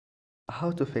How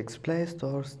to fix Play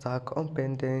Store stuck on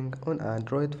pending on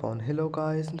Android phone. Hello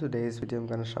guys, in today's video I'm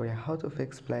gonna show you how to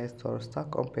fix Play Store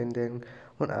stuck on pending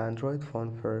on Android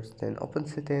phone. First, then open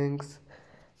settings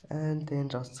and then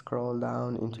just scroll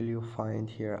down until you find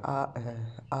here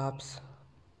apps,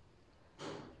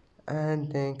 and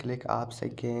then click apps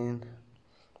again,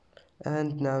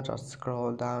 and now just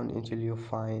scroll down until you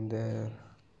find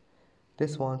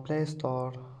this one, Play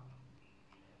Store.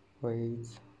 Wait.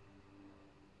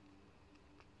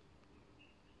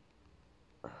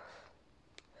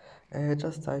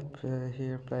 Just type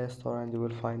here Play Store and you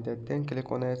will find it, then click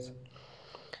on it.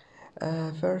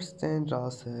 First, then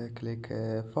just click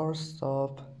force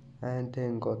stop and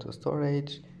then go to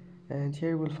storage, and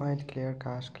here you will find clear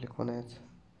cache. Click on it,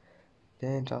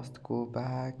 then just go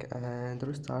back and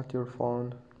restart your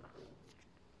phone.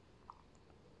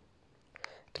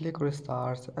 Click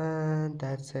restart, and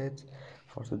that's it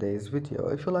for today's video.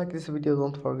 If you like this video,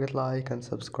 don't forget like and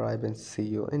subscribe, and see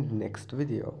you in the next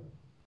video.